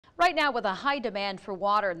Right now, with a high demand for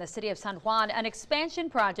water in the city of San Juan, an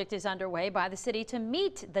expansion project is underway by the city to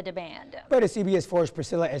meet the demand. But as CBS 4's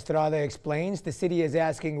Priscilla Estrada explains, the city is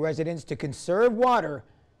asking residents to conserve water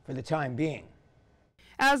for the time being.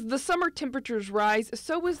 As the summer temperatures rise,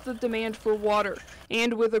 so is the demand for water.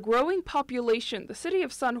 And with a growing population, the city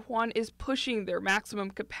of San Juan is pushing their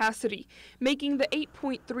maximum capacity, making the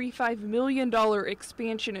 $8.35 million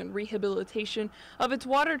expansion and rehabilitation of its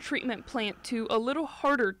water treatment plant a little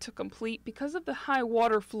harder to complete because of the high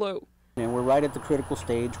water flow. And we're right at the critical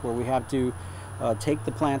stage where we have to take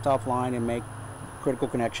the plant offline and make critical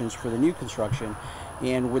connections for the new construction.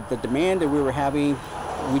 And with the demand that we were having,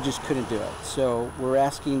 we just couldn't do it. So we're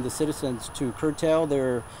asking the citizens to curtail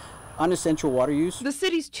their unessential water use. The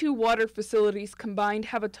city's two water facilities combined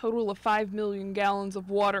have a total of 5 million gallons of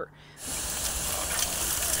water.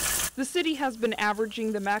 The city has been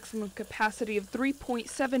averaging the maximum capacity of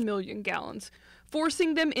 3.7 million gallons,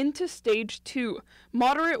 forcing them into stage 2,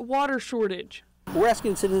 moderate water shortage. We're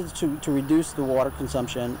asking citizens to reduce the water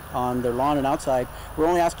consumption on their lawn and outside. We're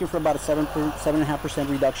only asking for about a 7.5%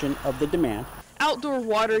 reduction of the demand. Outdoor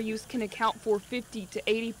water use can account for 50 to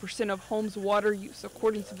 80% of homes' water use,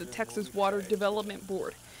 according to the Texas Water Development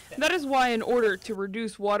Board. That is why, in order to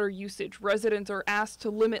reduce water usage, residents are asked to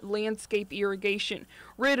limit landscape irrigation,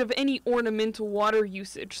 rid of any ornamental water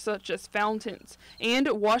usage, such as fountains, and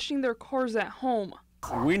washing their cars at home.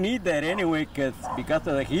 We need that anyway because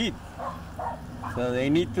of the heat. So they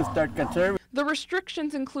need to start conserving. The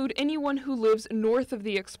restrictions include anyone who lives north of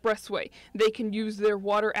the expressway. They can use their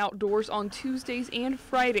water outdoors on Tuesdays and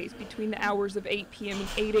Fridays between the hours of 8 p.m. and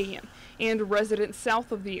 8 a.m. And residents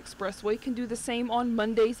south of the expressway can do the same on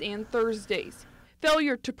Mondays and Thursdays.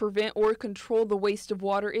 Failure to prevent or control the waste of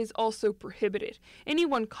water is also prohibited.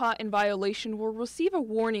 Anyone caught in violation will receive a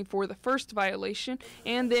warning for the first violation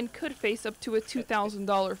and then could face up to a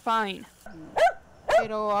 $2,000 fine.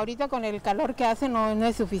 Pero ahorita con el calor que hace no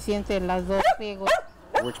es suficiente las dos riegos.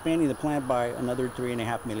 We're expanding the plant by another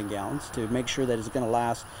 3.5 million gallons to make sure that it's going to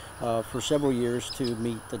last for several years to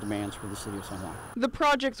meet the demands for the city of San Juan. The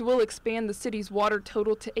project will expand the city's water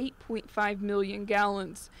total to 8.5 million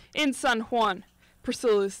gallons. In San Juan,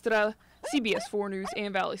 Priscilla Estrada, CBS 4 News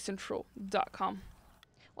and ValleyCentral.com.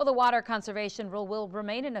 Well, the water conservation rule will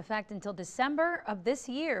remain in effect until December of this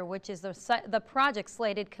year, which is the project's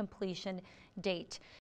slated completion date.